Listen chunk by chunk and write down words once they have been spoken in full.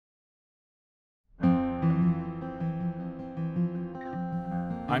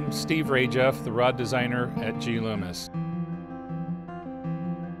I'm Steve Rajeff, the rod designer at G Loomis.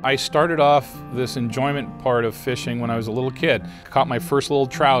 I started off this enjoyment part of fishing when I was a little kid. Caught my first little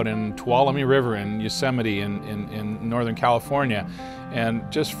trout in Tuolumne River in Yosemite in Northern California. And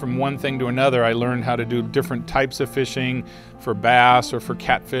just from one thing to another, I learned how to do different types of fishing for bass or for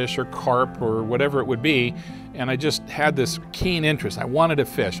catfish or carp or whatever it would be. And I just had this keen interest. I wanted to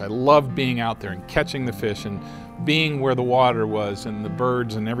fish. I loved being out there and catching the fish and being where the water was and the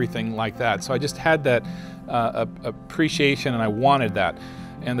birds and everything like that. So I just had that appreciation, and I wanted that.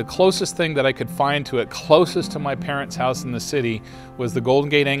 And the closest thing that I could find to it, closest to my parents' house in the city, was the Golden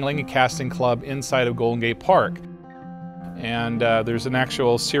Gate Angling and Casting Club inside of Golden Gate Park. And there's an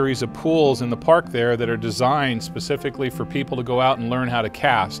actual series of pools in the park there that are designed specifically for people to go out and learn how to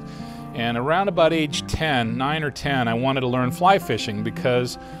cast. And around about age 10, 9 or 10, I wanted to learn fly fishing,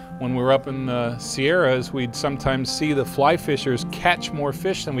 because when we were up in the Sierras, we'd sometimes see the fly fishers catch more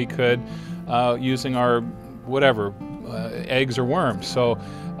fish than we could using our whatever, eggs or worms. So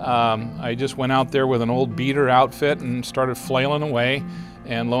I just went out there with an old beater outfit and started flailing away,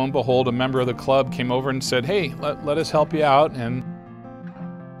 and lo and behold, a member of the club came over and said, "Hey, let us help you out." And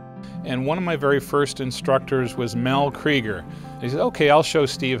one of my very first instructors was Mel Krieger. He said, "Okay, I'll show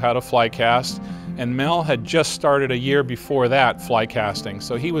Steve how to fly cast." And Mel had just started a year before that fly casting,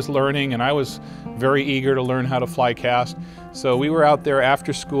 so he was learning, and I was very eager to learn how to fly cast. So we were out there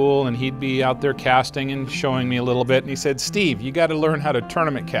after school, and he'd be out there casting and showing me a little bit, and he said, "Steve, you got to learn how to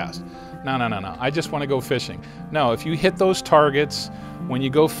tournament cast." No, I just want to go fishing. No, if you hit those targets when you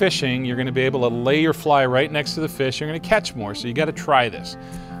go fishing, you're going to be able to lay your fly right next to the fish. You're going to catch more, so you got to try this.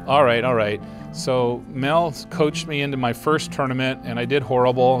 All right. So Mel coached me into my first tournament, and I did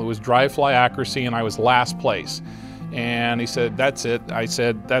horrible. It was dry fly accuracy, and I was last place. And he said, "That's it." I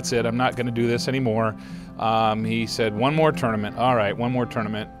said, "That's it. I'm not going to do this anymore." He said, "One more tournament." All right, one more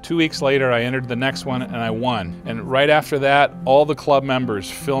tournament. 2 weeks later, I entered the next one, and I won. And right after that, all the club members,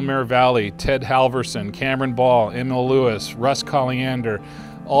 Phil Miravalli, Ted Halverson, Cameron Ball, Emil Lewis, Russ Colliander,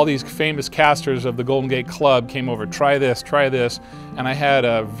 all these famous casters of the Golden Gate Club came over, try this, and I had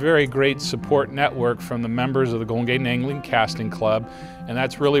a very great support network from the members of the Golden Gate Angling Casting Club, and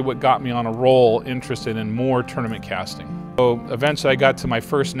that's really what got me on a roll interested in more tournament casting. So eventually I got to my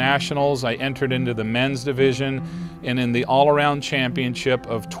first nationals. I entered into the men's division, and in the all-around championship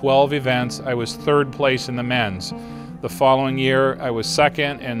of 12 events, I was third place in the men's. The following year, I was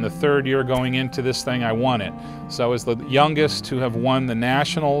second, and the third year going into this thing, I won it. So I was the youngest to have won the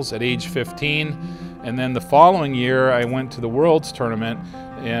Nationals at age 15, and then the following year, I went to the World's Tournament,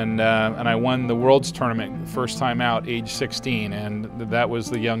 and I won the World's Tournament first time out, age 16, and that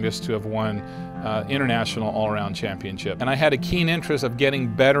was the youngest to have won International All-Around Championship. And I had a keen interest of getting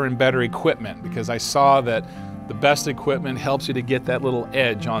better and better equipment, because I saw that the best equipment helps you to get that little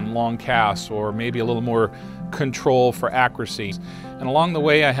edge on long casts, or maybe a little more control for accuracy. And along the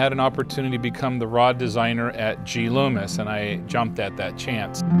way, I had an opportunity to become the rod designer at G Loomis, and I jumped at that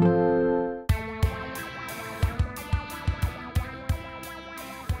chance.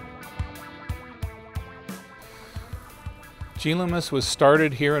 G Loomis was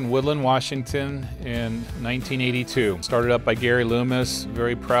started here in Woodland, Washington in 1982. Started up by Gary Loomis,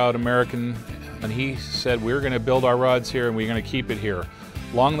 very proud American, and he said, "We're going to build our rods here and we're going to keep it here."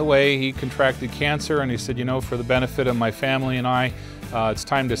 Along the way, he contracted cancer, and he said, "You know, for the benefit of my family and I, it's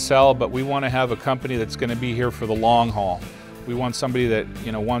time to sell, but we want to have a company that's going to be here for the long haul. We want somebody that,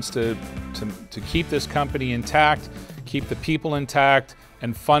 you know, wants to keep this company intact, keep the people intact,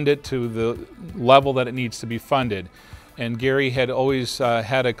 and fund it to the level that it needs to be funded." And Gary had always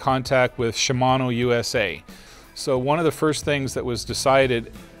had a contact with Shimano USA. So one of the first things that was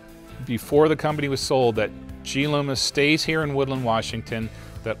decided before the company was sold, that G Loomis stays here in Woodland, Washington,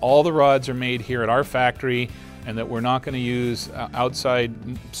 that all the rods are made here at our factory, and that we're not going to use outside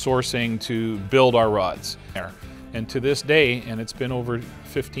sourcing to build our rods there. And to this day, and it's been over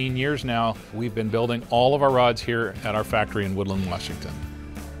 15 years now, we've been building all of our rods here at our factory in Woodland, Washington.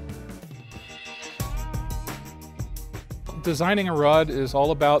 Designing a rod is all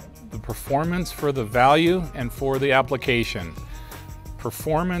about the performance for the value and for the application.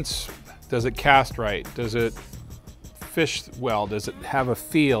 Performance, does it cast right? Does it fish well? Does it have a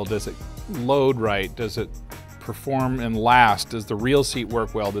feel? Does it load right? Does it perform and last? Does the reel seat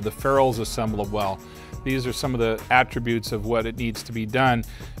work well? Do the ferrules assemble well? These are some of the attributes of what it needs to be done.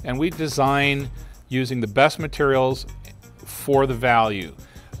 And we design using the best materials for the value.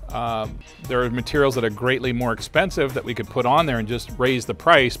 There are materials that are greatly more expensive that we could put on there and just raise the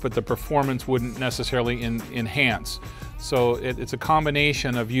price, but the performance wouldn't necessarily enhance. So it's a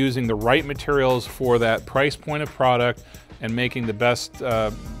combination of using the right materials for that price point of product and making the best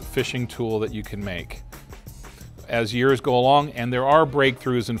fishing tool that you can make. As years go along, and there are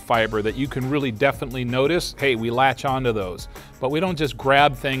breakthroughs in fiber that you can really definitely notice, hey, we latch onto those. But we don't just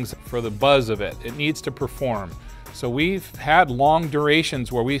grab things for the buzz of it. It needs to perform. So we've had long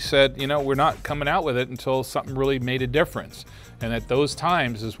durations where we said, you know, we're not coming out with it until something really made a difference. And at those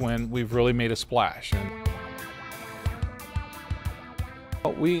times is when we've really made a splash.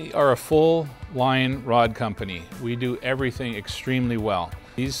 We are a full line rod company. We do everything extremely well.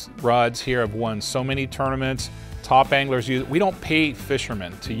 These rods here have won so many tournaments. Top anglers use, we don't pay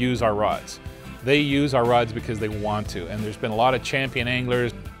fishermen to use our rods. They use our rods because they want to. And there's been a lot of champion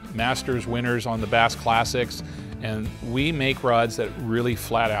anglers, Masters winners on the Bass Classics, and we make rods that really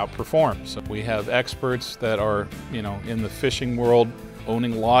flat out perform. So we have experts that are, you know, in the fishing world,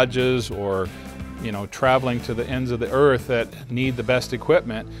 owning lodges or, you know, traveling to the ends of the earth that need the best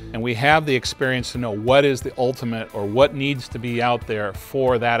equipment, and we have the experience to know what is the ultimate or what needs to be out there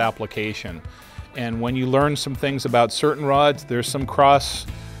for that application. And when you learn some things about certain rods, there's some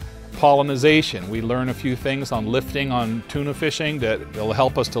cross-pollination. We learn a few things on lifting on tuna fishing that will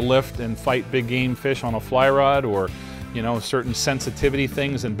help us to lift and fight big game fish on a fly rod, or, you know, certain sensitivity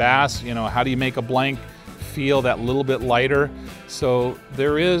things in bass. You know, how do you make a blank feel that little bit lighter? So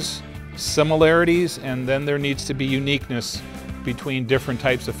there is similarities, and then there needs to be uniqueness between different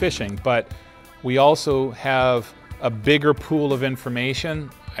types of fishing. But we also have a bigger pool of information.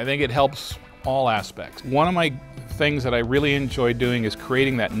 I think it helps all aspects. One of my things that I really enjoy doing is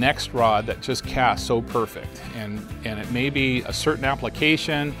creating that next rod that just casts so perfect. And it may be a certain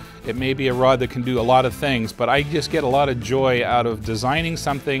application, it may be a rod that can do a lot of things, but I just get a lot of joy out of designing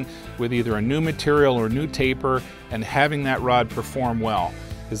something with either a new material or new taper and having that rod perform well.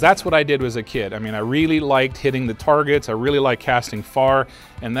 Because that's what I did as a kid. I mean, I really liked hitting the targets, I really like casting far,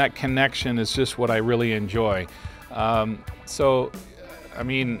 and that connection is just what I really enjoy. So, I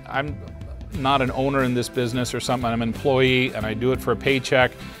mean, I'm not an owner in this business or something. I'm an employee and I do it for a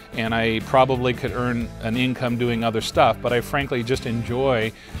paycheck, and I probably could earn an income doing other stuff, but I frankly just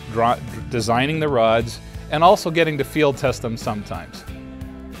enjoy designing the rods and also getting to field test them sometimes.